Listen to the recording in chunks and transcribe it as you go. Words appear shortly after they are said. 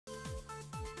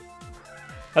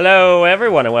Hello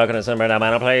everyone and welcome to Sunburn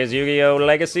Mana Plays Yu-Gi-Oh!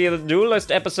 Legacy of the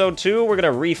Duelist Episode 2. We're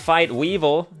gonna refight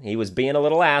Weevil. He was being a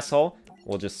little asshole.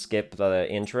 We'll just skip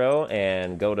the intro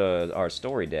and go to our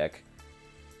story deck.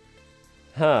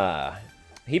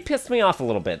 He pissed me off a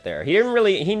little bit there.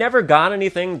 He never got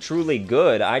anything truly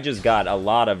good. I just got a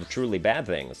lot of truly bad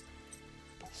things.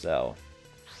 So,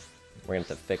 we're gonna have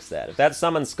to fix that. If that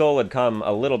Summon Skull had come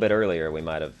a little bit earlier, we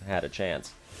might have had a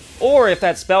chance. Or if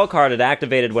that spell card had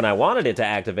activated when I wanted it to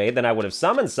activate, then I would have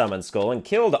summoned Summon Skull and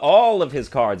killed all of his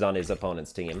cards on his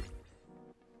opponent's team.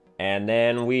 And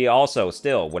then we also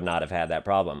still would not have had that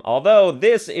problem. Although,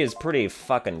 this is pretty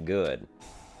fucking good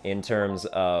in terms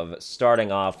of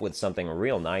starting off with something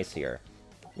real nice here.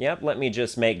 Yep, let me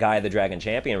just make Guy the Dragon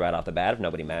Champion right off the bat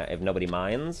if nobody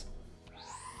minds.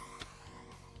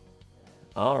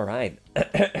 Alright,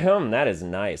 that is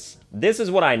nice. This is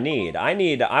what I need.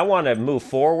 I want to move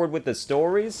forward with the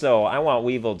story, so I want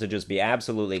Weevil to just be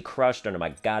absolutely crushed under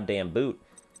my goddamn boot.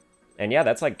 And yeah,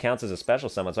 that's like counts as a special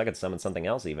summon, so I could summon something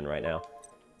else even right now.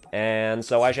 And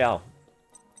so I shall.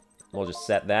 We'll just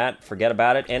set that, forget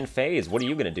about it, end phase. What are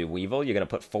you gonna do, Weevil? You're gonna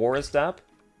put Forest up?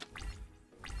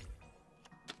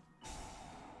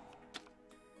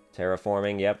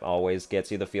 Terraforming, yep, always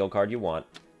gets you the field card you want.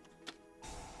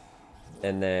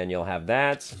 And then you'll have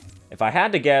that. If I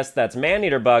had to guess, that's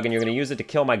Maneater Bug, and you're going to use it to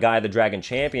kill my Guy the Dragon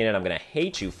Champion, and I'm going to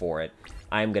hate you for it.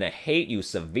 I'm going to hate you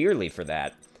severely for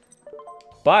that.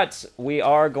 But we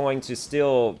are going to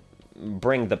still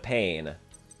bring the pain,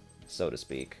 so to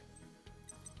speak.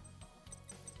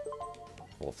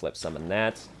 We'll flip summon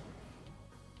that.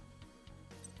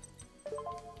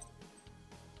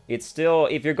 It's still,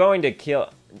 if you're going to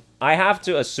kill... I have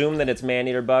to assume that it's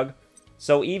Maneater Bug.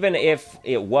 So even if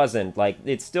it wasn't, like,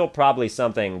 it's still probably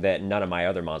something that none of my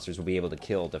other monsters will be able to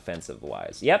kill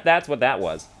defensive-wise. Yep, that's what that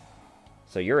was.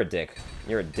 So you're a dick.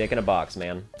 You're a dick in a box,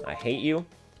 man. I hate you,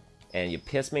 and you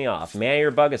piss me off.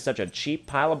 Maneater Bug is such a cheap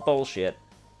pile of bullshit.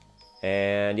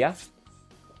 And, yeah.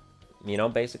 You know,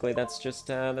 basically, that's just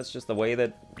the way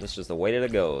that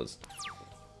it goes.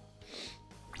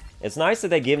 It's nice that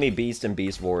they give me Beast and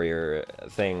Beast Warrior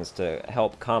things to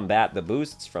help combat the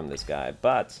boosts from this guy,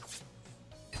 but...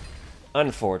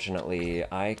 unfortunately,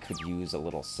 I could use a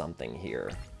little something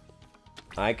here.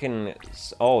 I can...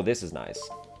 oh, this is nice.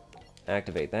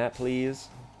 Activate that, please.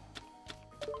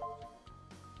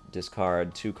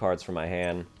 Discard 2 cards from my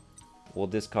hand. We'll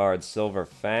discard Silver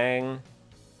Fang.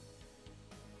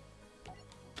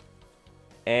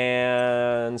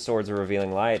 And Swords of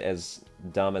Revealing Light, as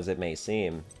dumb as it may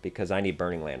seem, because I need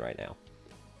Burning Land right now.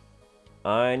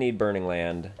 I need Burning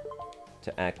Land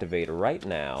to activate right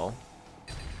now.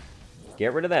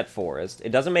 Get rid of that forest.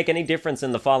 It doesn't make any difference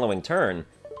in the following turn,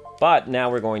 but now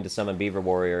we're going to summon Beaver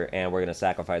Warrior, and we're going to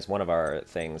sacrifice one of our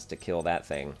things to kill that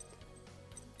thing.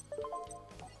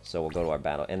 So we'll go to our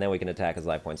battle, and then we can attack his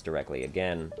life points directly.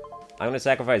 Again, I'm going to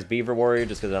sacrifice Beaver Warrior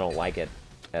just because I don't like it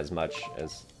as much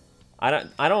as...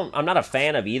 I'm not a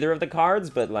fan of either of the cards,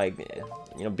 but, like,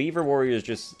 you know, Beaver Warrior is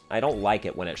just... I don't like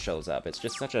it when it shows up. It's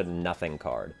just such a nothing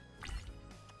card.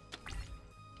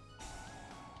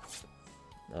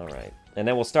 Alright. And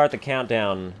then we'll start the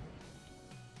countdown.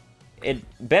 It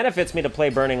benefits me to play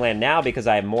Burning Land now because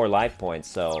I have more life points,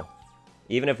 so...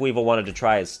 even if Weevil wanted to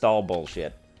try his stall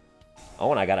bullshit.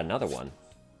 Oh, and I got another one.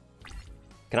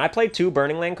 Can I play 2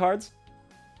 Burning Land cards?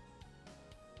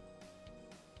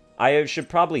 I should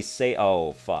probably say...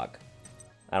 oh, fuck.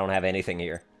 I don't have anything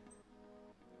here.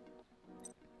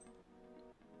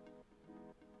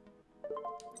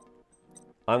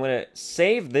 I'm going to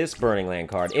save this Burning Land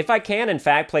card. If I can, in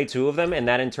fact, play 2 of them, and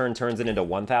that in turn turns it into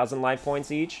 1,000 life points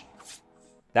each,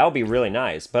 that would be really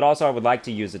nice. But also, I would like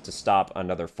to use it to stop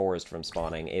another forest from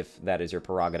spawning, if that is your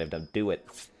prerogative to do it.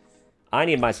 I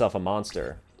need myself a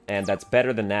monster, and that's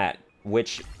better than that,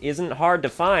 which isn't hard to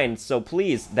find, so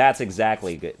please, that's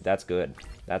exactly good. That's good.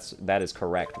 That is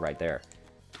correct right there.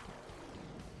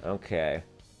 Okay.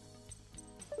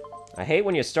 I hate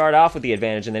when you start off with the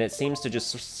advantage and then it seems to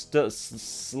just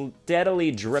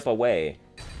steadily drip away.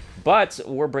 But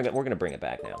we're gonna bring it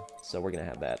back now. So we're gonna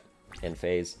have that end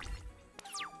phase.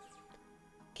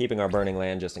 Keeping our Burning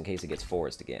Land just in case it gets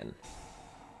forest again.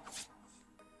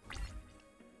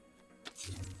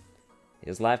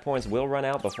 His life points will run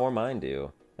out before mine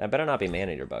do. That better not be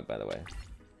Maneater Bug, by the way.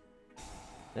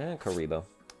 Karibo.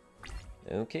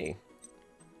 Okay.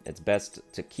 It's best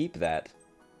to keep that.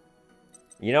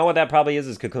 You know what that probably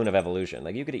is Cocoon of Evolution.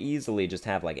 Like, you could easily just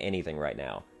have, like, anything right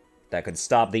now that could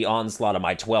stop the onslaught of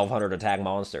my 1200 attack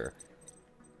monster.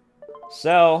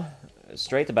 So,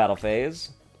 straight to battle phase.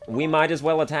 We might as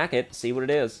well attack it, see what it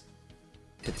is.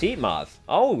 Petite Moth.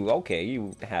 Oh, okay,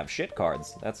 you have shit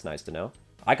cards. That's nice to know.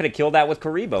 I could have killed that with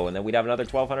Karibo, and then we'd have another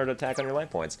 1,200 attack on your life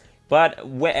points. But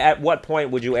at what point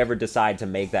would you ever decide to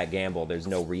make that gamble? There's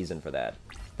no reason for that.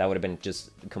 That would have been just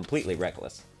completely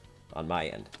reckless on my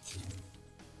end.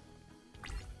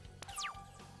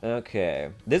 Okay.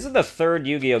 This is the third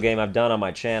Yu-Gi-Oh game I've done on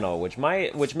my channel, which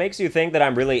makes you think that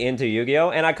I'm really into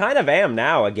Yu-Gi-Oh, and I kind of am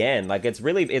now again. Like it's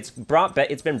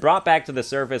been brought back to the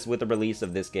surface with the release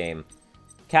of this game.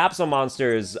 Capsule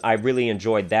Monsters, I really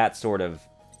enjoyed that sort of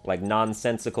like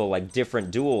nonsensical, like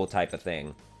different duel type of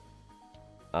thing.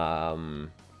 They're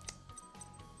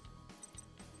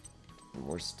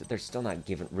still not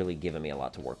really giving me a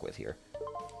lot to work with here.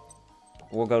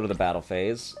 We'll go to the battle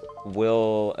phase.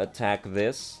 We'll attack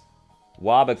this.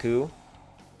 Wabaku.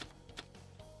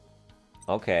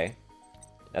 Okay.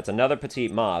 That's another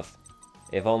Petite Moth.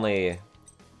 If only...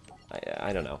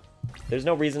 I don't know. There's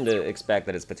no reason to expect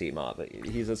that it's Petite Moth.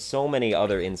 He's so many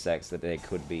other insects that they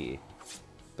could be.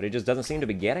 But he just doesn't seem to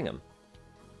be getting them.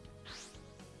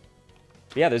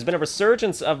 But yeah, there's been a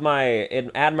resurgence of my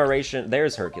admiration.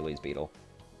 There's Hercules Beetle.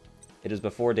 It is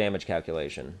before damage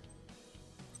calculation.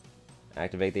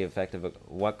 Activate the effect of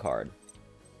what card?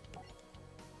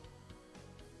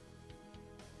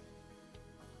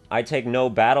 I take no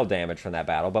battle damage from that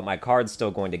battle, but my card's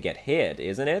still going to get hit,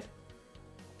 isn't it?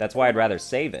 That's why I'd rather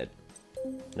save it.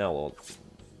 No,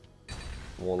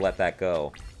 we'll let that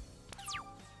go.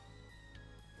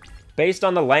 Based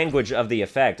on the language of the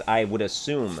effect, I would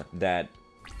assume that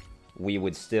we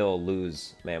would still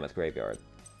lose Mammoth Graveyard.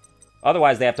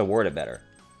 Otherwise, they have to word it better.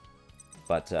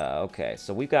 But, okay,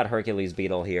 so we've got Hercules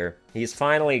Beetle here. He's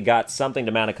finally got something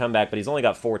to mount a comeback, but he's only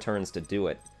got 4 turns to do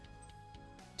it.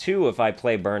 2 if I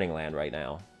play Burning Land right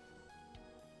now.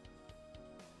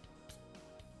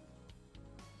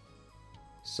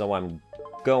 So I'm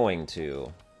going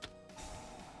to.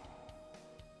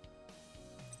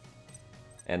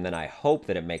 And then I hope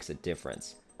that it makes a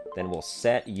difference. Then we'll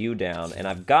set you down. And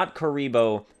I've got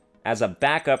Karibo as a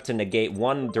backup to negate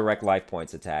 1 direct life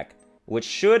points attack, which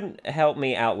should help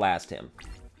me outlast him.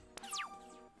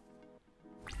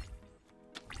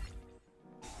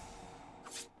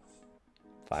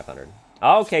 $500.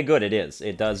 Okay, good, it is.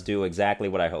 It does do exactly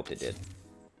what I hoped it did.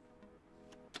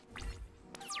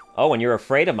 Oh, and you're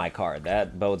afraid of my card.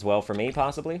 That bodes well for me,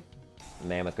 possibly.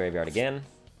 Mammoth Graveyard again.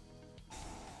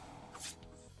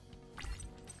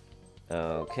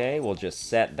 Okay, we'll just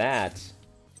set that.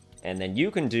 And then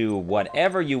you can do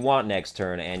whatever you want next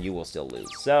turn, and you will still lose.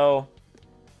 So,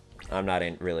 I'm not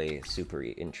really super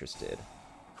interested.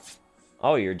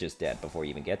 Oh, you're just dead before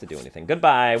you even get to do anything.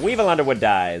 Goodbye. Weevil Underwood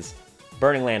dies.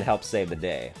 Burning Land helps save the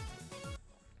day.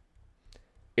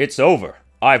 It's over.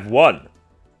 I've won.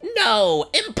 No!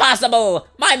 Impossible!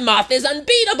 My moth is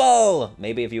unbeatable!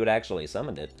 Maybe if you had actually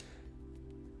summoned it.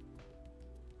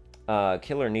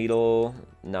 Killer Needle,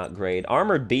 not great.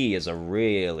 Armored Bee is a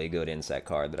really good insect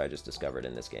card that I just discovered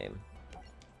in this game.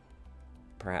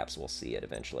 Perhaps we'll see it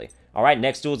eventually. Alright,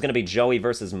 next duel is going to be Joey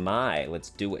versus Mai.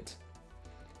 Let's do it.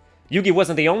 Yugi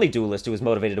wasn't the only duelist who was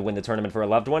motivated to win the tournament for a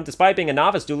loved one. Despite being a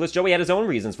novice duelist, Joey had his own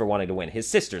reasons for wanting to win. His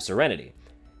sister, Serenity.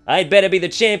 I'd better be the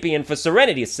champion for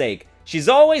Serenity's sake. She's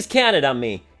always counted on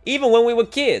me, even when we were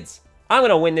kids. I'm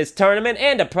gonna win this tournament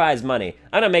and the prize money.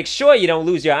 I'm gonna make sure you don't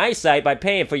lose your eyesight by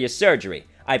paying for your surgery.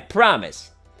 I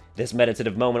promise. This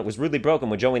meditative moment was rudely broken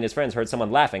when Joey and his friends heard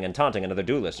someone laughing and taunting another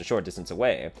duelist a short distance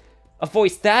away. A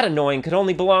voice that annoying could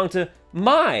only belong to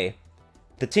Mai.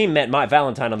 The team met Mai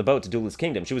Valentine on the boat to Duelist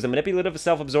Kingdom. She was a manipulative,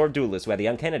 self-absorbed duelist who had the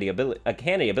uncanny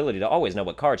ability to always know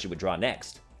what card she would draw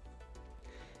next.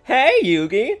 Hey,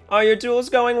 Yugi! Are your duels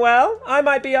going well? I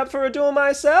might be up for a duel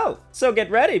myself, so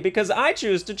get ready because I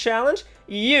choose to challenge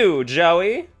you,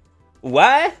 Joey.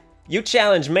 What? You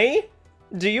challenge me?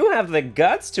 Do you have the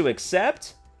guts to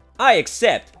accept? I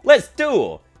accept. Let's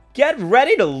duel. Get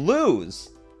ready to lose.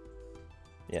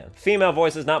 Yeah, female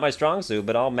voice is not my strong suit,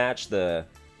 but I'll match the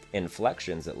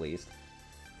inflections at least.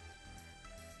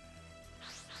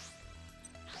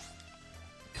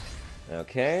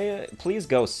 Okay, please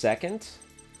go second.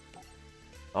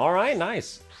 Alright,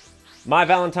 nice. My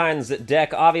Valentine's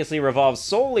deck obviously revolves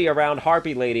solely around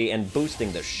Harpy Lady and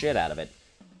boosting the shit out of it.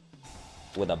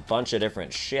 With a bunch of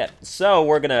different shit. So,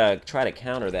 we're gonna try to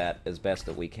counter that as best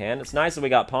that we can. It's nice that we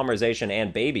got Polymerization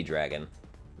and Baby Dragon.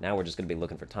 Now we're just gonna be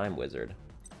looking for Time Wizard.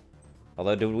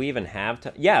 Although, do we even have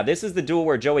time? Yeah, this is the duel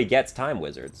where Joey gets Time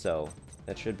Wizard, so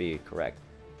that should be correct.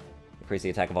 Increase the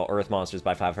attack of all Earth monsters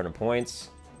by 500 points.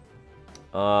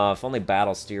 If only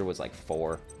Battle Steer was like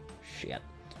 4. Shit.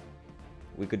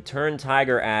 We could turn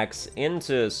Tiger Axe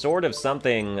into sort of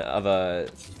something of a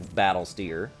Battle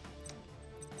Steer.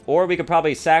 Or we could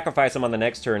probably sacrifice him on the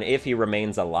next turn if he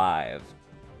remains alive.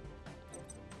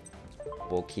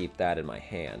 We'll keep that in my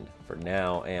hand for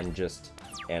now and just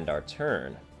end our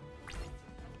turn.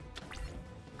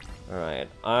 Alright.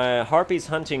 Harpy's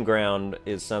Hunting Ground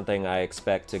is something I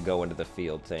expect to go into the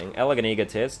field thing. Elegant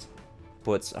Egotist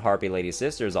puts Harpy Lady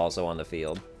Sisters also on the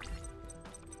field.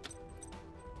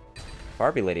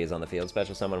 Harpy Lady is on the field.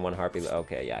 Special summon one Harpy...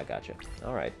 Okay, yeah, I gotcha.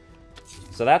 Alright.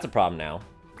 So that's a problem now.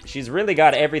 She's really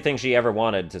got everything she ever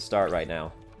wanted to start right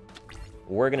now.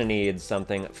 We're gonna need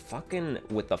something fucking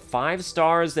with the 5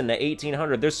 stars and the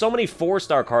 1800. There's so many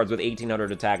 4-star cards with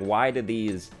 1800 attack. Why did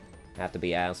these have to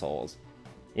be assholes?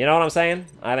 You know what I'm saying?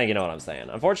 I think you know what I'm saying.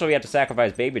 Unfortunately, we have to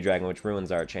sacrifice Baby Dragon, which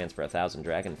ruins our chance for 1,000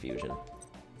 Dragon Fusion.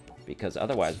 Because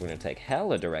otherwise, we're gonna take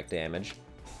hella direct damage.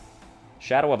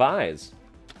 Shadow of Eyes.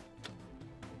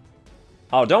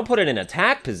 Oh, don't put it in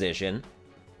attack position.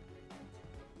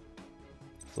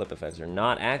 Flip effects are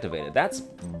not activated. That's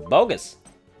bogus.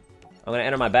 I'm going to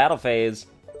enter my battle phase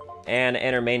and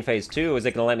enter main phase 2. Is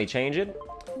it going to let me change it?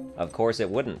 Of course it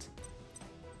wouldn't.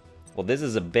 Well, this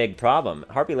is a big problem.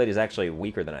 Harpy Lady is actually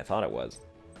weaker than I thought it was.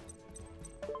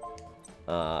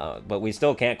 But we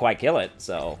still can't quite kill it,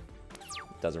 so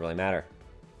it doesn't really matter.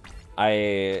 I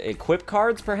equip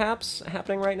cards, perhaps,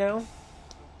 happening right now.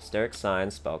 Hysteric Sign,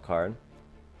 spell card,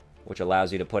 which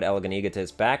allows you to put Elegant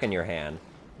Egotist back in your hand,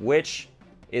 which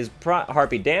is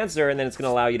Harpy Dancer, and then it's going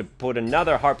to allow you to put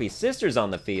another Harpy Sisters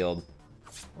on the field.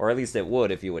 Or at least it would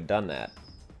if you had done that.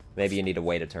 Maybe you need to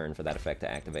wait a turn for that effect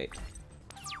to activate.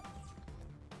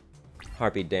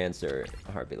 Harpy Dancer,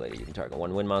 Harpy Lady, you can target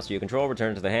one wind monster you control,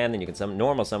 return it to the hand, then you can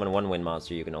normal summon one wind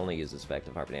monster. You can only use this effect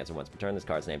of Harpy Dancer once per turn. This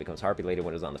card's name becomes Harpy Lady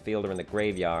when it is on the field or in the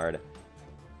graveyard.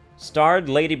 Starred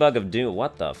Ladybug of Doom.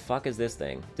 What the fuck is this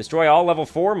thing? Destroy all level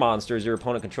 4 monsters your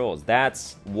opponent controls.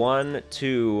 That's 1,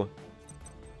 2...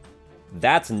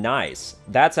 That's nice.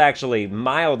 That's actually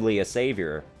mildly a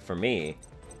savior for me.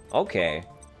 Okay.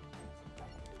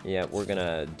 Yeah, we're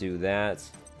gonna do that.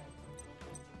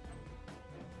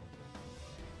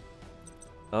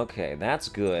 Okay, that's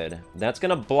good. That's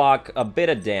gonna block a bit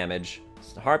of damage.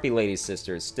 Harpy Lady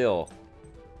Sisters still...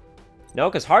 No,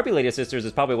 because Harpy Lady Sisters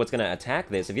is probably what's gonna attack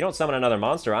this. If you don't summon another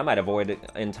monster, I might avoid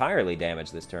entirely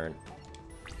damage this turn.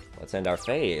 Let's end our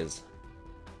phase.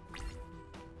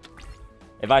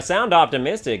 If I sound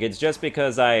optimistic, it's just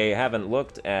because I haven't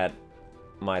looked at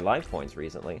my life points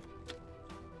recently.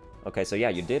 Okay, so yeah,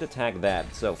 you did attack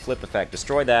that. So, flip effect,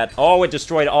 destroy that. Oh, it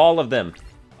destroyed all of them.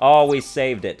 Oh, we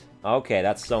saved it. Okay,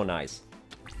 that's so nice.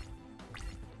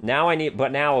 Now I need,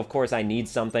 but now, of course, I need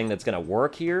something that's gonna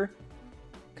work here.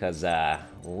 Because,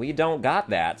 we don't got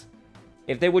that.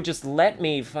 If they would just let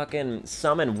me fucking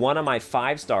summon one of my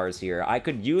 5 stars here, I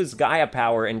could use Gaia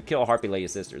Power and kill Harpy Lady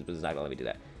Sisters, but it's not gonna let me do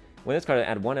that. When this card,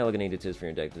 add 1 Elegant Egotist from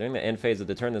your deck. During the end phase of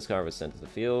the turn, this card was sent to the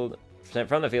field. Sent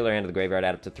from the field or hand to the graveyard.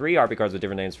 Add up to 3 Harpy cards with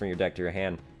different names from your deck to your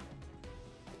hand.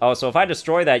 Oh, so if I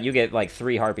destroy that, you get like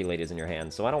 3 Harpy Ladies in your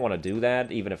hand. So I don't want to do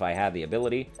that, even if I had the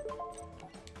ability.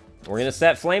 We're gonna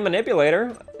set Flame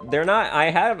Manipulator. They're not.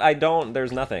 I don't.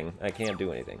 There's nothing. I can't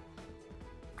do anything.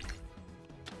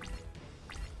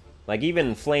 Like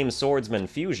even Flame Swordsman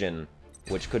Fusion,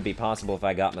 which could be possible if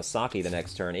I got Masaki the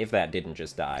next turn, if that didn't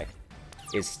just die,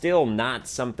 is still not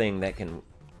something that can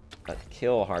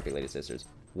kill Harpy Lady Sisters.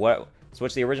 What?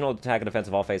 Switch the original attack and defense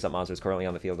of all face-up monsters currently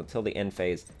on the field until the end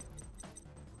phase.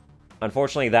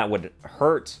 Unfortunately, that would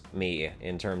hurt me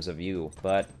in terms of you,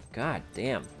 but god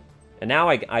damn. And now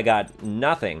I got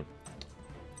nothing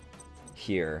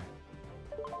here.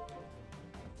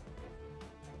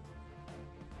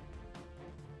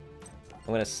 I'm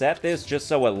gonna set this just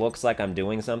so it looks like I'm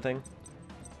doing something.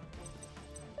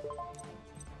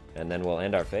 And then we'll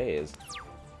end our phase.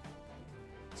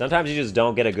 Sometimes you just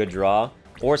don't get a good draw.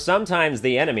 Or sometimes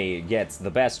the enemy gets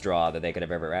the best draw that they could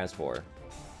have ever asked for.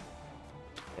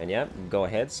 And yeah, go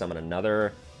ahead, summon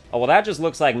another... Oh, well that just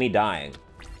looks like me dying.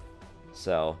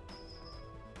 So...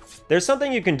 There's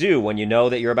something you can do when you know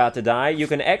that you're about to die. You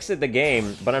can exit the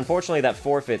game, but unfortunately that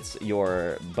forfeits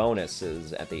your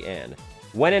bonuses at the end.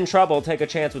 When in trouble, take a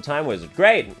chance with Time Wizard.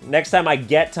 Great! Next time I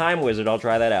get Time Wizard, I'll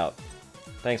try that out.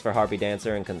 Thanks for Harpy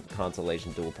Dancer and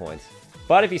Consolation dual points.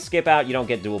 But if you skip out, you don't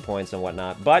get dual points and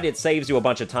whatnot. But it saves you a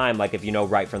bunch of time, like if you know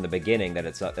right from the beginning that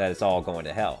it's all going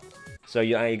to hell. So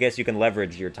I guess you can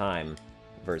leverage your time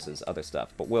versus other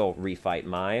stuff. But we'll refight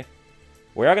Mai.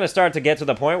 We are going to start to get to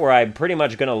the point where I'm pretty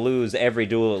much going to lose every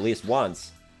duel at least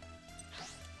once.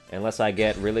 Unless I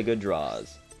get really good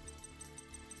draws.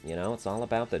 You know, it's all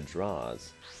about the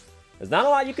draws. There's not a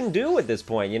lot you can do at this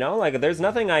point, you know? Like, there's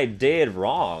nothing I did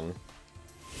wrong.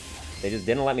 They just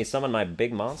didn't let me summon my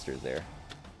big monsters there.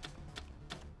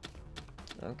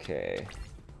 Okay.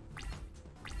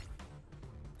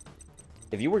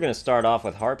 If you were going to start off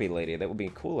with Harpy Lady, that would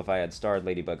be cool if I had starred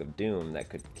Ladybug of Doom that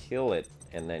could kill it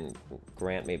and then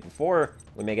grant me... Before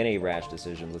we make any rash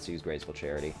decisions, let's use Graceful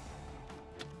Charity.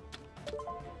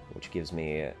 Which gives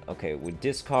me... Okay, we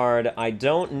discard. I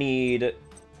don't need...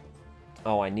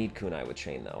 Oh, I need Kunai with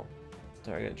Chain, though.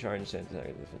 Target, charge,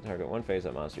 target one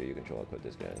face-up monster you control, equip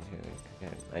this guy.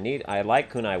 Okay. I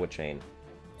like Kunai with Chain.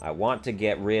 I want to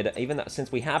get rid... Even though,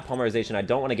 since we have Polymerization, I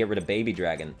don't want to get rid of Baby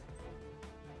Dragon.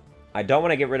 I don't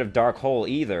want to get rid of Dark Hole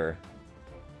either,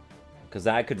 because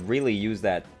I could really use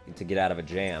that to get out of a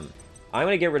jam. I'm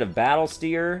going to get rid of Battle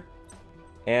Steer,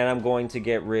 and I'm going to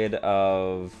get rid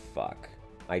of... Fuck.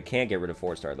 I can't get rid of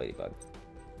 4-star Ladybug.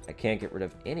 I can't get rid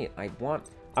of any... I'm going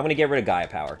to get rid of Gaia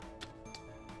Power,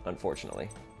 unfortunately.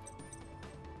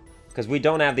 Because we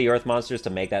don't have the Earth monsters to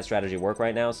make that strategy work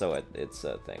right now, so it's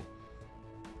a thing.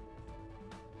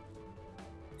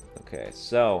 Okay,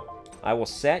 so I will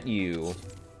set you...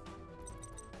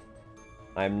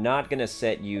 I'm not going to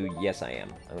set you... Yes, I am.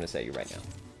 I'm going to set you right now.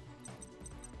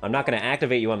 I'm not going to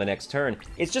activate you on the next turn.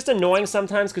 It's just annoying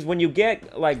sometimes, because when you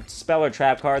get, like, spell or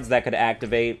trap cards that could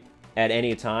activate at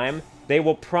any time, they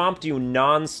will prompt you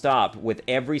non-stop with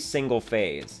every single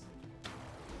phase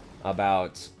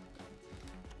about...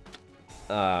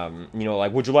 you know,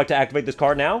 like, would you like to activate this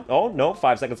card now? Oh, no,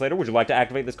 5 seconds later, would you like to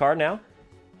activate this card now?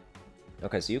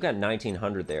 Okay, so you got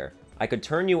 1900 there. I could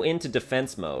turn you into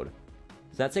defense mode.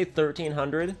 Does that say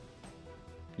 1300?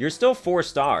 You're still 4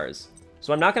 stars.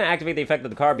 So I'm not going to activate the effect of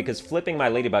the card because flipping my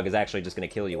Ladybug is actually just going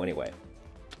to kill you anyway.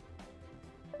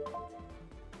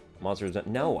 Monsters...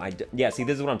 No, yeah, see,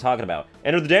 this is what I'm talking about.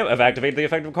 Enter the damage... Have activated the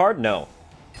effective card? No.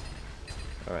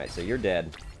 Alright, so you're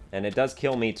dead. And it does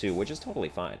kill me too, which is totally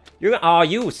fine. You're gonna... Oh,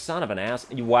 you son of an ass.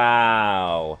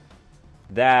 Wow.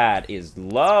 That is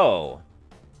low.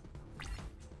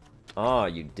 Oh,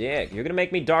 you dick. You're gonna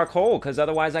make me Dark Hole, because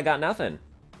otherwise I got nothing.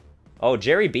 Oh,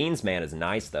 Jerry Beans Man is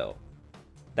nice, though.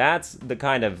 That's the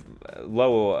kind of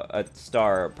low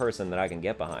star person that I can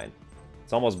get behind.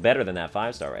 It's almost better than that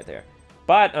 5-star right there.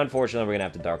 But, unfortunately, we're gonna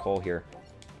have to Dark Hole here.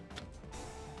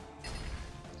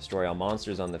 Destroy all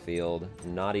monsters on the field.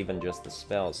 Not even just the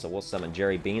spells. So we'll summon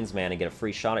Jerry Beans Man and get a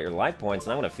free shot at your life points,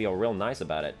 and I'm gonna feel real nice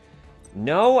about it.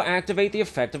 No, activate the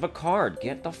effect of a card.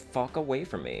 Get the fuck away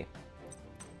from me.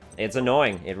 It's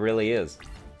annoying. It really is.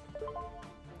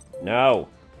 No.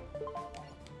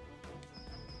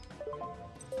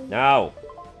 No.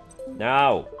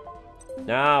 No.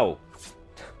 No.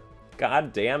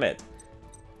 God damn it.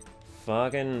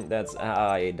 Fucking, that's...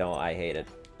 I hate it.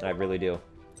 I really do.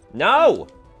 No!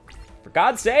 For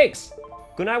God's sakes!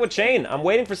 Kunai with Chain. I'm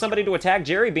waiting for somebody to attack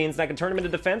Jerry Beans and I can turn him into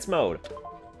defense mode.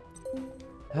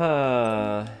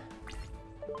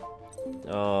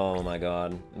 Oh my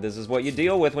god. This is what you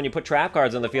deal with when you put trap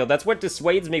cards on the field. That's what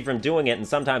dissuades me from doing it, and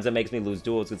sometimes it makes me lose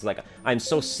duels. It's like, I'm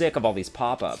so sick of all these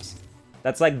pop-ups.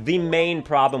 That's like the main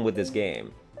problem with this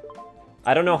game.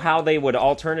 I don't know how they would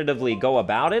alternatively go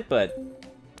about it, but...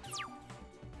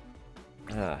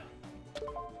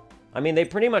 I mean, they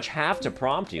pretty much have to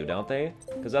prompt you, don't they?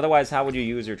 Because otherwise, how would you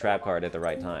use your trap card at the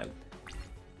right time?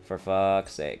 For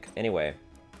fuck's sake. Anyway,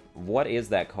 what is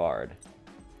that card?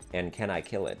 And can I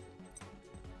kill it?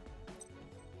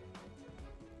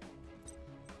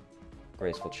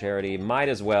 Graceful Charity. Might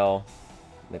as well.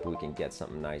 Maybe we can get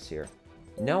something nice here.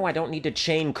 No, I don't need to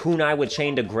chain Kunai with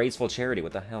Chain to Graceful Charity.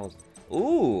 What the hell?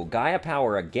 Ooh, Gaia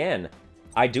Power again.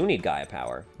 I do need Gaia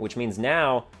Power, which means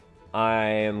now I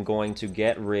am going to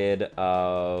get rid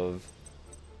of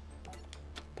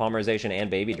Polymerization and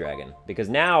Baby Dragon, because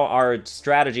now our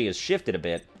strategy has shifted a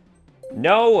bit.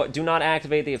 No, do not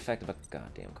activate the effect of a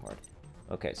goddamn card.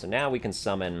 Okay, so now we can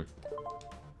summon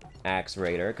Axe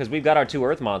Raider, because we've got our 2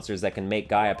 Earth monsters that can make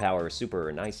Gaia Power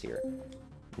super nice here.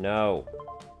 No.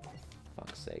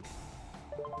 Fuck's sake.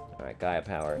 Alright, Gaia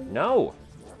Power. No!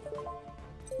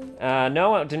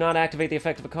 No, do not activate the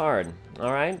effect of a card.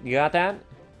 Alright, you got that?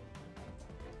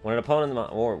 When an opponent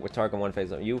or with target one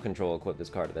phase, you control, equip this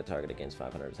card to that target against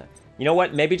 500 attack. You know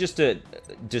what? Maybe just to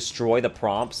destroy the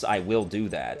prompts, I will do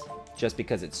that. Just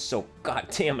because it's so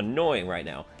goddamn annoying right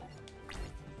now.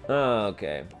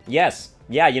 Okay. Yes.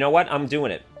 Yeah, you know what? I'm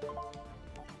doing it.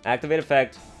 Activate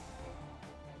effect.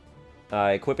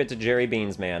 Equip it to Jerry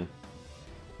Beans Man.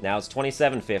 Now it's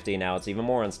 2750. Now it's even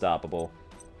more unstoppable.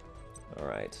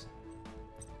 Alright.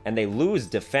 And they lose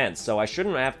defense, so I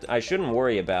shouldn't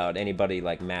worry about anybody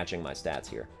like matching my stats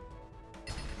here.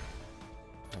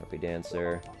 Harpy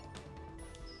Dancer.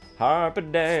 Harpy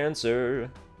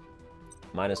Dancer.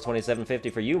 Minus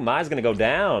 2750 for you. Mine's gonna go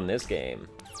down this game.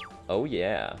 Oh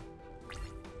yeah.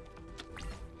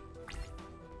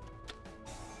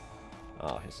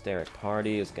 Oh, Hysteric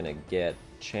Party is gonna get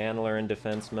Chandler in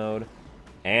defense mode.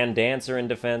 And Dancer in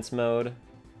defense mode.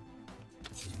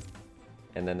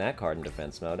 And then that card in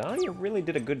defense mode. Oh, you really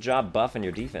did a good job buffing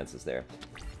your defenses there.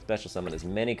 Special summon as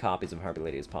many copies of Harpy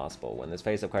Lady as possible. When this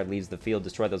face-up card leaves the field,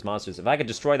 destroy those monsters. If I could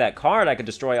destroy that card, I could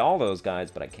destroy all those guys,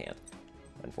 but I can't,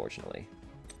 unfortunately.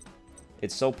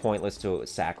 It's so pointless to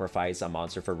sacrifice a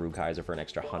monster for Rukaiser for an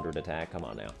extra 100 attack. Come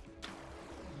on now.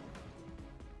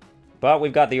 But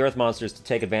we've got the Earth monsters to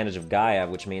take advantage of Gaia,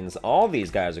 which means all these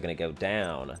guys are going to go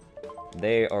down.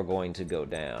 They are going to go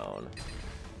down.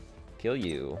 Kill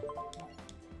you.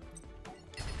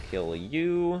 Kill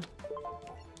you.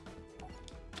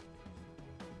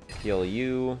 Kill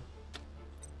you.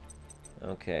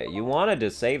 Okay, you wanted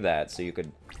to save that so you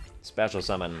could special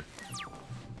summon.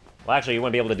 Well, actually, you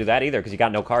wouldn't be able to do that either because you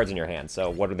got no cards in your hand.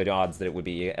 So what are the odds that it would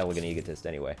be Elegant Egotist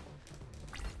anyway?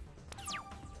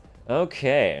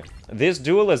 Okay, this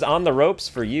duel is on the ropes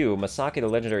for you, Masaki the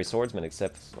Legendary Swordsman,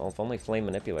 except well, if only Flame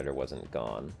Manipulator wasn't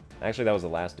gone. Actually, that was the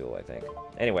last duel, I think.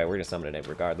 Anyway, we're gonna summon it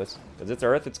regardless. Because it's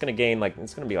Earth, it's gonna gain, like,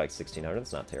 it's gonna be like 1600,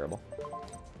 it's not terrible.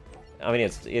 I mean,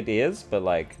 it is, but,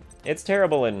 like, it's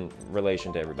terrible in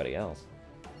relation to everybody else.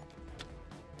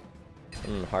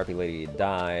 Harpy Lady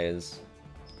dies.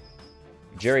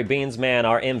 Jerry Beansman,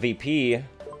 our MVP.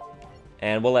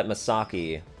 And we'll let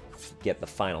Masaki get the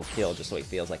final kill just so he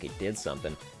feels like he did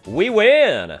something. We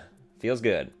win! Feels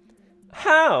good.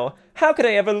 How? How could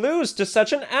I ever lose to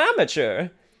such an amateur?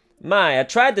 My, I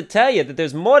tried to tell you that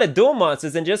there's more to Duel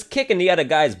Monsters than just kicking the other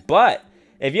guy's butt.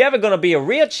 If you're ever gonna be a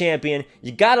real champion,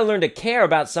 you gotta learn to care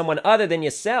about someone other than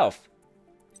yourself.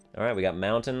 Alright, we got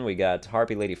Mountain, we got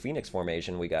Harpy Lady Phoenix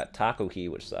formation, we got Takuhi,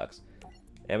 which sucks.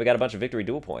 And we got a bunch of victory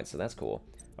duel points, so that's cool.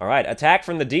 Alright, Attack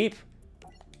from the Deep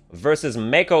versus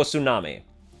Mako Tsunami.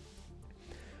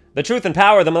 The truth and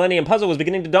power of the Millennium Puzzle was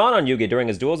beginning to dawn on Yugioh. During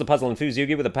his duels, the puzzle infused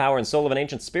Yugioh with the power and soul of an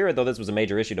ancient spirit. Though this was a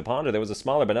major issue to ponder, there was a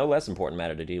smaller but no less important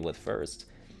matter to deal with first.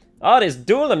 Oh, this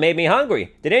dueling made me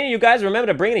hungry. Did any of you guys remember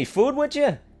to bring any food with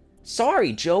you?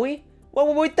 Sorry, Joey. What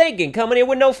were we thinking, coming here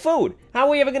with no food? How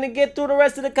are we ever going to get through the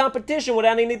rest of the competition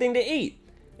without anything to eat?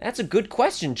 That's a good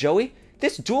question, Joey.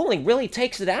 This dueling really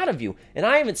takes it out of you, and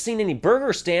I haven't seen any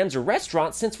burger stands or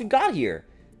restaurants since we got here.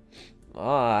 Oh,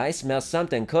 I smell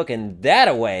something cooking that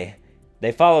away.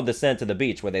 They followed the scent to the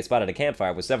beach where they spotted a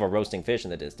campfire with several roasting fish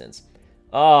in the distance.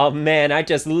 Oh man, I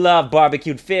just love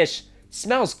barbecued fish.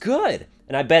 Smells good,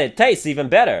 and I bet it tastes even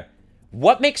better.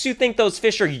 What makes you think those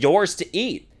fish are yours to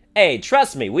eat? Hey,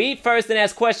 trust me, we eat first and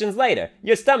ask questions later.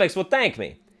 Your stomachs will thank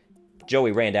me.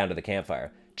 Joey ran down to the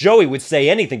campfire. Joey would say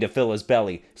anything to fill his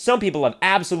belly. Some people have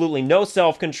absolutely no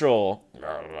self-control.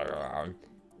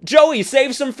 Joey,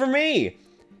 save some for me!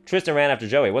 Tristan ran after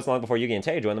Joey. It wasn't long before Yugi and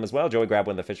Tay joined them as well. Joey grabbed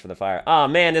one of the fish from the fire. Aw,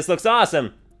 man, this looks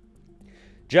awesome!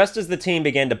 Just as the team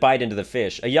began to bite into the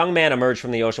fish, a young man emerged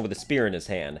from the ocean with a spear in his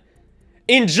hand.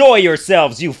 Enjoy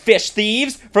yourselves, you fish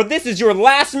thieves, for this is your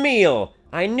last meal!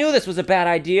 I knew this was a bad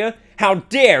idea. How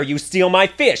dare you steal my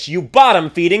fish, you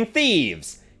bottom-feeding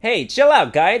thieves! Hey, chill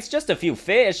out, guy. It's just a few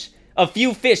fish. A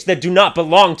few fish that do not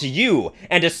belong to you.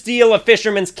 And to steal a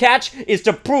fisherman's catch is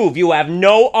to prove you have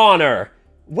no honor.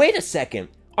 Wait a second.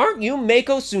 Aren't you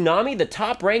Mako Tsunami, the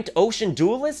top-ranked ocean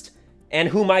duelist? And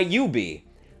who might you be?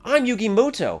 I'm Yugi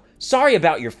Muto. Sorry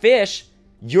about your fish.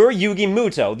 You're Yugi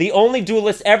Muto, the only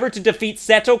duelist ever to defeat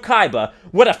Seto Kaiba.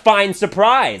 What a fine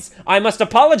surprise! I must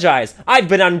apologize. I've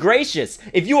been ungracious.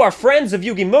 If you are friends of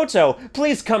Yugi Muto,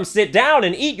 please come sit down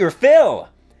and eat your fill.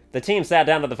 The team sat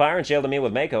down to the fire and shared a meal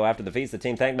with Mako. After the feast, the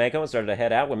team thanked Mako and started to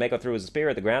head out when Mako threw his spear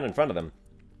at the ground in front of them.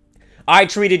 I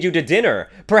treated you to dinner.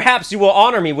 Perhaps you will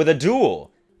honor me with a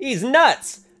duel. He's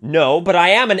nuts. No, but I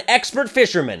am an expert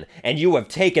fisherman, and you have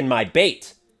taken my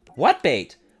bait. What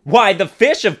bait? Why, the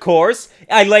fish, of course.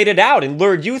 I laid it out and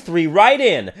lured you three right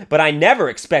in, but I never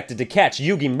expected to catch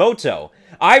Yugi Muto.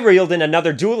 I reeled in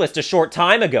another duelist a short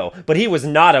time ago, but he was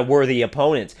not a worthy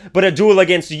opponent. But a duel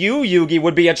against you, Yugi,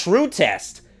 would be a true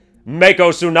test. Mako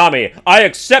Tsunami, I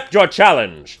accept your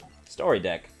challenge. Story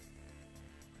deck.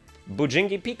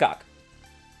 Bujingi Peacock.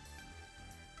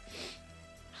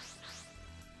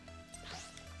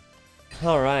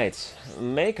 Alright,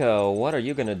 Mako, what are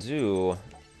you gonna do?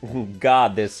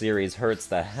 God, this series hurts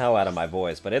the hell out of my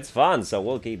voice, but it's fun, so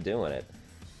we'll keep doing it.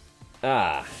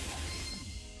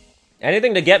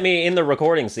 Anything to get me in the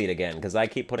recording seat again, because I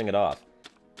keep putting it off.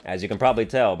 As you can probably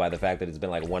tell by the fact that it's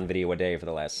been like one video a day for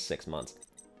the last 6 months.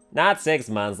 Not 6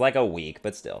 months, like a week,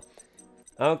 but still.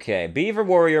 Okay, Beaver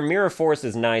Warrior, Mirror Force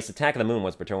is nice. Attack of the Moon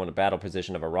once per turn when the battle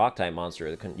position of a rock-type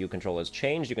monster you control is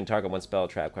changed. You can target one spell,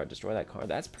 trap card, destroy that card.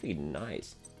 That's pretty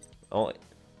nice. Only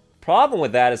problem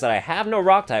with that is that I have no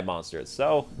rock-type monsters,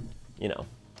 so you know.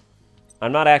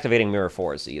 I'm not activating Mirror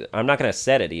Force either. I'm not going to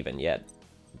set it even yet,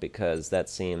 because that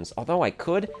seems... Although I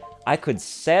could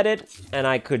set it, and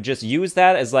I could just use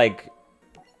that as, like...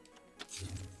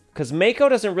 Because Mako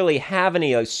doesn't really have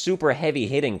any, like, super heavy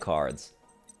hitting cards.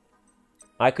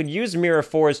 I could use Mirror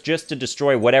Force just to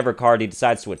destroy whatever card he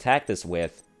decides to attack this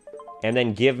with, and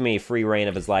then give me free reign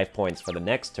of his life points for the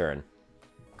next turn.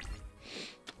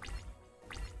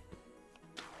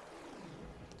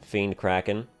 Fiend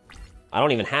Kraken. I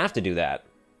don't even have to do that.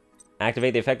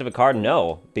 Activate the effect of a card?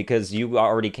 No, because you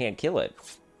already can't kill it.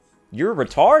 You're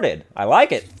retarded. I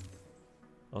like it.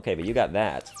 Okay, but you got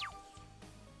that.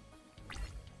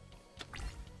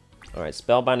 Alright,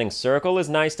 Spellbinding Circle is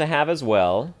nice to have as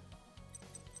well.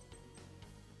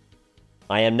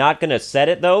 I am not going to set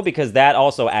it, though, because that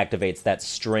also activates that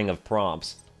string of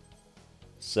prompts.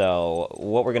 So,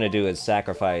 what we're going to do is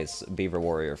sacrifice Beaver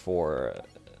Warrior for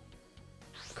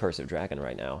Cursive Dragon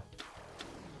right now.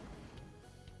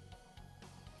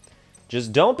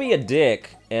 Just don't be a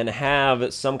dick and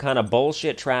have some kind of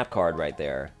bullshit trap card right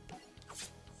there.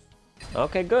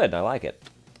 Okay, good. I like it.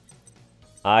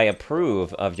 I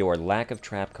approve of your lack of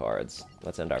trap cards.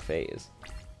 Let's end our phase.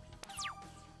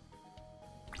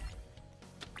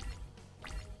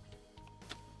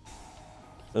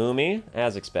 Umi,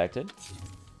 as expected.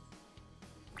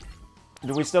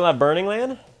 Do we still have Burning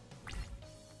Land?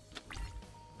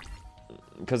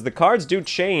 Because the cards do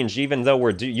change even though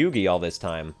we're Yugi all this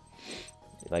time.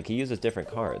 Like, he uses different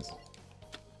cards.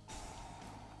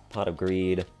 Pot of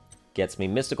Greed gets me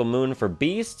Mystical Moon for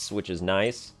beasts, which is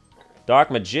nice. Dark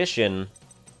Magician.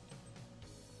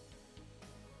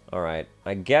 Alright,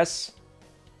 I guess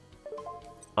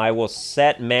I will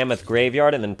set Mammoth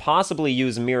Graveyard and then possibly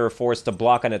use Mirror Force to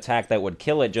block an attack that would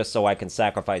kill it just so I can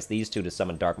sacrifice these two to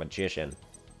summon Dark Magician.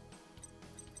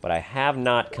 But I have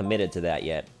not committed to that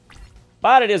yet.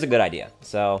 But it is a good idea,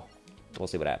 so we'll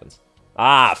see what happens.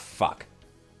 Ah, fuck.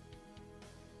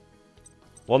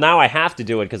 Well, now I have to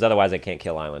do it, because otherwise I can't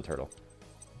kill Island Turtle.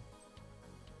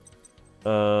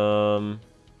 Oh,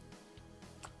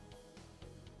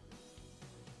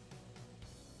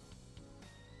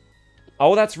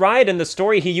 that's right. In the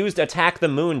story, he used Attack the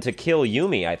Moon to kill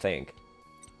Yumi, I think.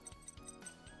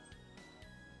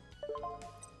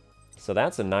 So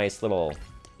that's a nice little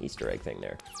Easter egg thing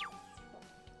there.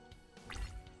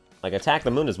 Like, Attack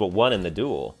the Moon is what won in the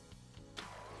duel.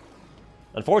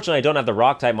 Unfortunately, I don't have the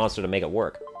Rock-type monster to make it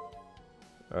work.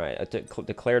 Alright,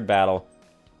 declared battle.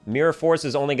 Mirror Force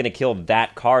is only going to kill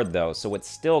that card, though, so it's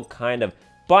still kind of...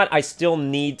 But I still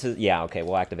need to... Yeah, okay,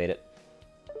 we'll activate it.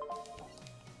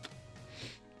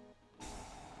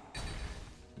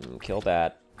 Kill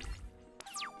that.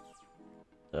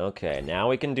 Okay, now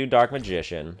we can do Dark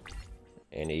Magician.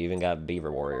 And you even got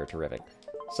Beaver Warrior. Terrific.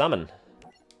 Summon.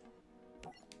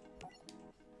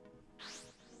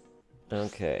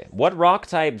 Okay. What rock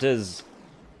type does...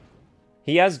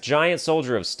 He has Giant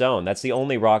Soldier of Stone. That's the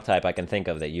only rock type I can think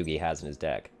of that Yugi has in his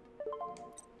deck.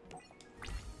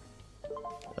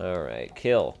 Alright,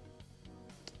 kill.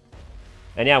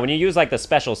 And yeah, when you use, like, the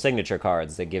special signature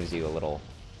cards, it gives you a little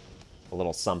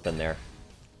something there.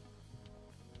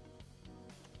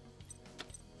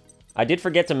 I did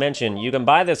forget to mention, you can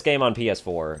buy this game on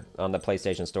PS4, on the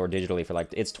PlayStation Store digitally for, like,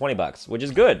 it's 20 bucks, which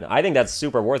is good. I think that's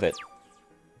super worth it.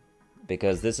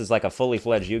 Because this is like a fully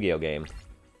fledged Yu-Gi-Oh game.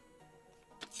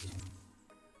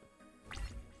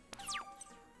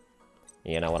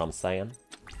 You know what I'm saying?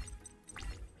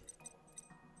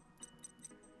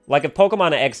 Like, if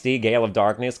Pokemon XD Gale of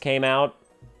Darkness came out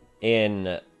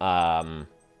in, and,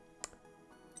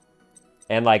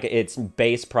 like, its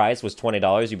base price was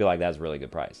 $20, you'd be like, that's a really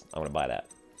good price. I'm gonna buy that.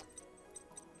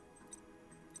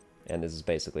 And this is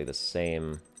basically the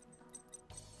same...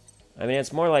 I mean,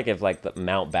 it's more like if, like, the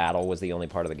Mount Battle was the only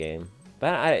part of the game.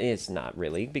 But it's not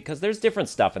really, because there's different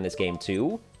stuff in this game,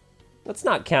 too. Let's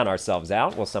not count ourselves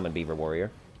out. We'll summon Beaver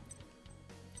Warrior.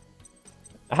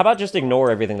 How about just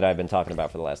ignore everything that I've been talking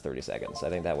about for the last 30 seconds? I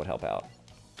think that would help out.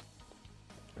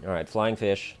 Alright, Flying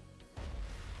Fish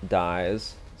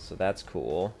dies, so that's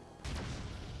cool.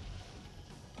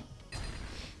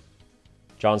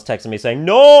 John's texting me saying,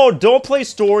 no, don't play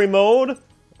story mode!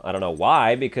 I don't know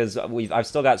why, because I've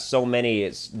still got so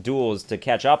many duels to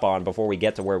catch up on before we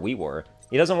get to where we were.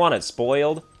 He doesn't want it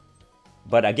spoiled.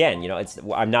 But again, you know,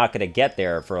 I'm not going to get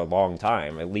there for a long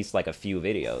time. At least, like, a few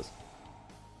videos.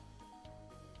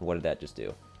 What did that just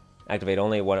do? Activate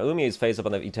only when Umi is face up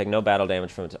on the... You take no battle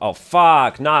damage from it. Oh,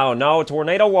 fuck! No,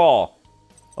 Tornado Wall!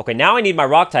 Okay, now I need my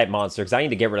Rock-type monster, because I need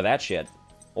to get rid of that shit.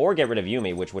 Or get rid of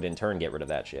Yumi, which would in turn get rid of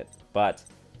that shit. But...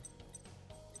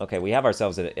 Okay, we have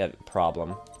ourselves a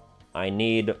problem. I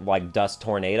need, like, Dust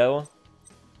Tornado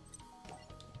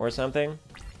or something.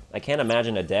 I can't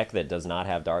imagine a deck that does not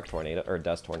have Dark Tornado or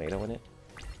Dust Tornado in it.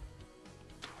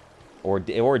 Or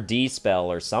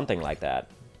D-Spell or something like that.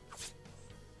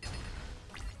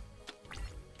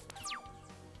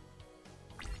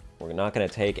 We're not going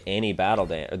to take any battle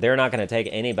damage. They're not going to take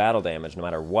any battle damage no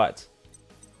matter what.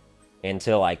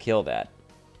 Until I kill that.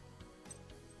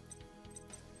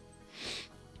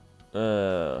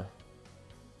 I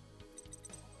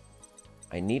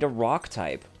need a rock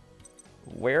type.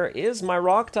 Where is my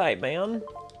rock type, man?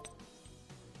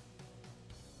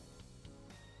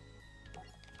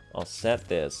 I'll set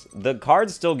this. The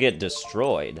cards still get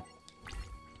destroyed.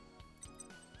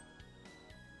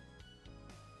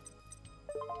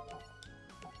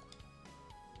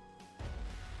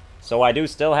 So I do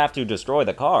still have to destroy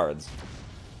the cards.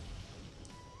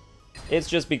 It's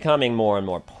just becoming more and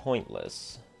more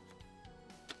pointless.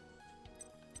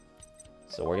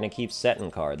 So we're gonna keep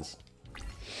setting cards.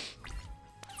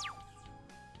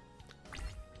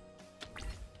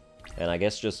 And I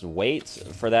guess just wait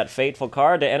for that fateful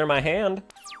card to enter my hand.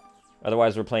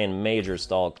 Otherwise, we're playing major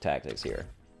stall tactics here.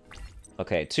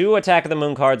 Okay, 2 Attack of the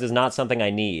Moon cards is not something I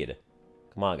need.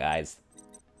 Come on, guys.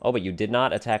 Oh, but you did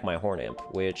not attack my Horn Imp,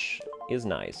 which is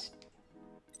nice.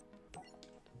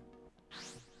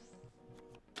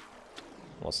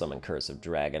 We'll summon Cursive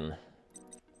Dragon.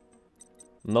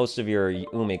 Most of your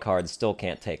Umi cards still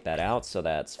can't take that out, so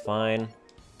that's fine.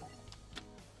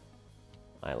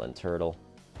 Island Turtle.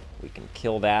 We can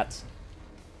kill that.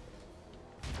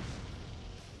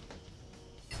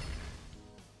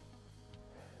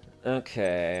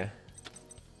 Okay.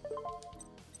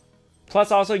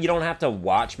 Plus, also, you don't have to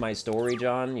watch my story,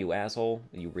 John, you asshole.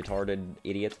 You retarded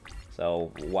idiot.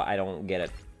 So, I don't get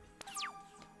it.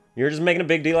 You're just making a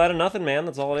big deal out of nothing, man.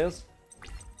 That's all it is.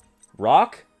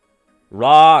 Rock?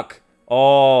 Rock!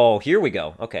 Oh, here we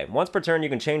go. Okay, once per turn, you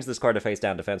can change this card to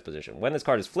face-down defense position. When this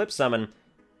card is flip summon,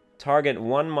 target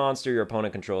one monster your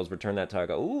opponent controls, return that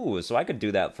target. Ooh, so I could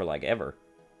do that for, like, ever.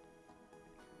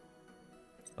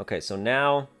 Okay, so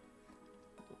now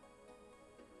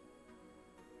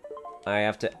I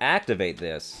have to activate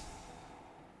this.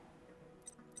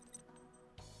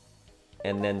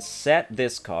 And then set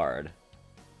this card.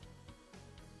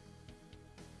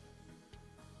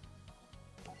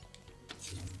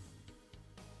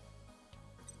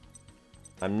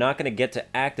 I'm not going to get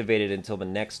to activate it until the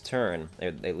next turn.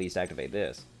 At least activate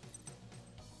this.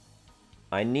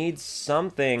 I need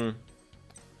something.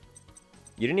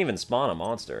 You didn't even spawn a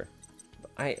monster.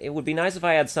 It would be nice if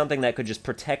I had something that could just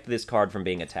protect this card from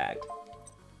being attacked.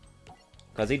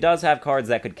 Because he does have cards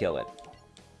that could kill it.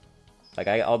 Like,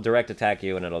 I'll direct attack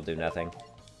you and it'll do nothing.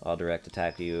 I'll direct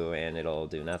attack you and it'll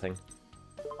do nothing.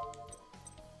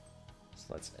 So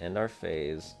let's end our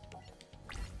phase.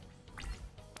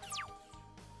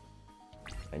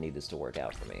 I need this to work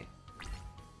out for me.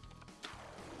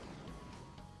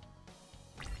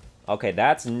 Okay,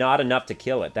 that's not enough to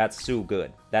kill it. That's so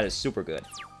good. That is super good.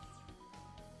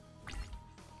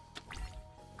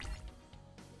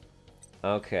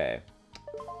 Okay.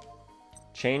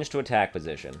 Change to attack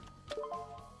position.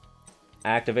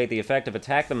 Activate the effect of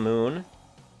Attack the Moon.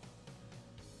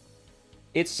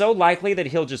 It's so likely that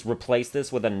he'll just replace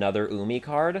this with another Umi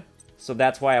card, so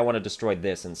that's why I want to destroy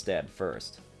this instead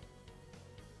first.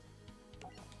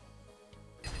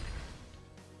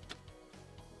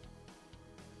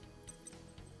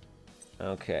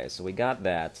 Okay, so we got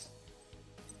that.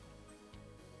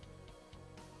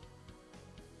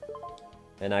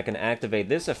 And I can activate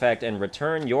this effect and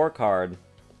return your card.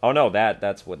 Oh no,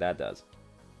 that's what that does.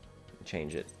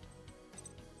 Change it.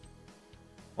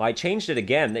 Well, I changed it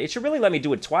again. It should really let me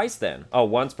do it twice then. Oh,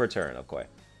 once per turn, okay.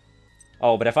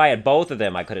 Oh, but if I had both of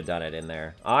them, I could have done it in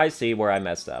there. I see where I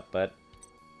messed up, but...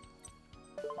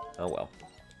 oh well.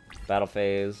 Battle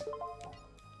phase.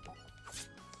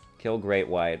 Kill Great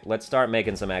White. Let's start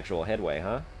making some actual headway,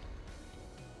 huh?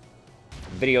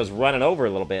 Video's running over a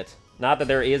little bit. Not that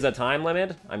there is a time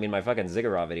limit. I mean, my fucking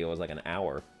Ziggurat video was like an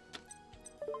hour.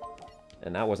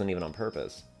 And that wasn't even on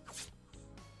purpose.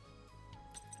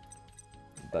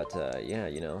 But, yeah,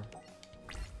 you know.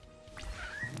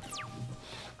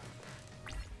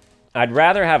 I'd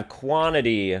rather have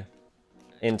quantity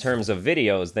in terms of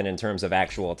videos than in terms of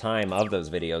actual time of those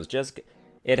videos. Just...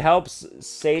 it helps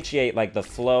satiate, like, the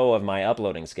flow of my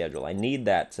uploading schedule. I need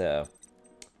that to...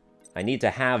 I need to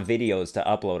have videos to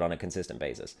upload on a consistent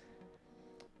basis.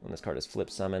 When this card is flip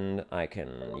summoned, I can...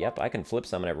 yep, I can flip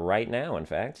summon it right now, in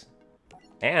fact.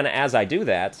 And as I do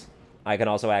that, I can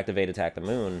also activate Attack the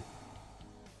Moon.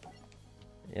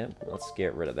 Yep, let's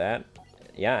get rid of that.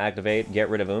 Yeah, activate, get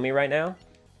rid of Umi right now.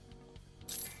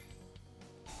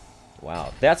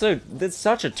 Wow, that's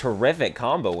such a terrific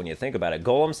combo when you think about it.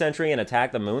 Golem Sentry and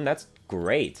Attack the Moon, that's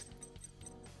great.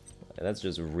 That's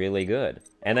just really good.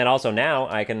 And then also now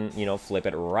I can, you know, flip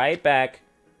it right back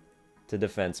to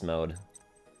defense mode.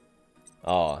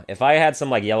 Oh, if I had some,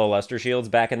 like, yellow luster shields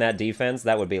back in that defense,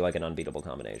 that would be, like, an unbeatable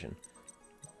combination.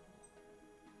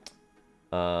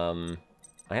 I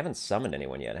haven't summoned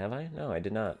anyone yet, have I? No, I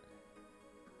did not.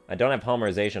 I don't have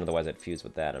polymerization, otherwise I'd fuse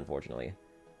with that, unfortunately.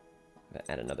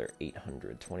 Add another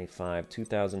 825,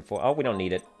 2004. Oh, we don't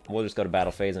need it. We'll just go to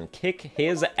battle phase and kick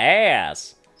his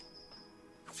ass!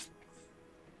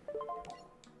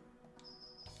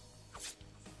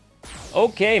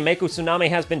 Okay, Meiko Tsunami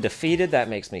has been defeated. That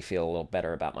makes me feel a little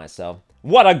better about myself.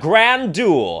 What a grand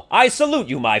duel! I salute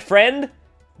you, my friend!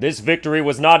 This victory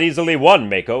was not easily won,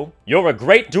 Meiko. You're a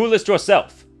great duelist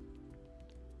yourself.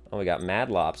 Oh, we got Mad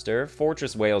Lobster,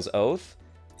 Fortress Whale's Oath,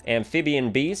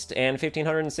 Amphibian Beast, and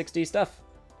 1560 stuff.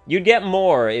 You'd get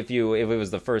more if it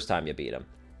was the first time you beat him.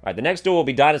 Alright, the next duel will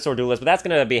be Dinosaur Duelist, but that's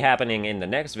going to be happening in the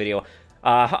next video.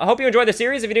 I hope you enjoyed the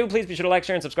series. If you do, please be sure to like,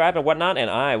 share, and subscribe and whatnot, and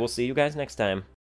I will see you guys next time.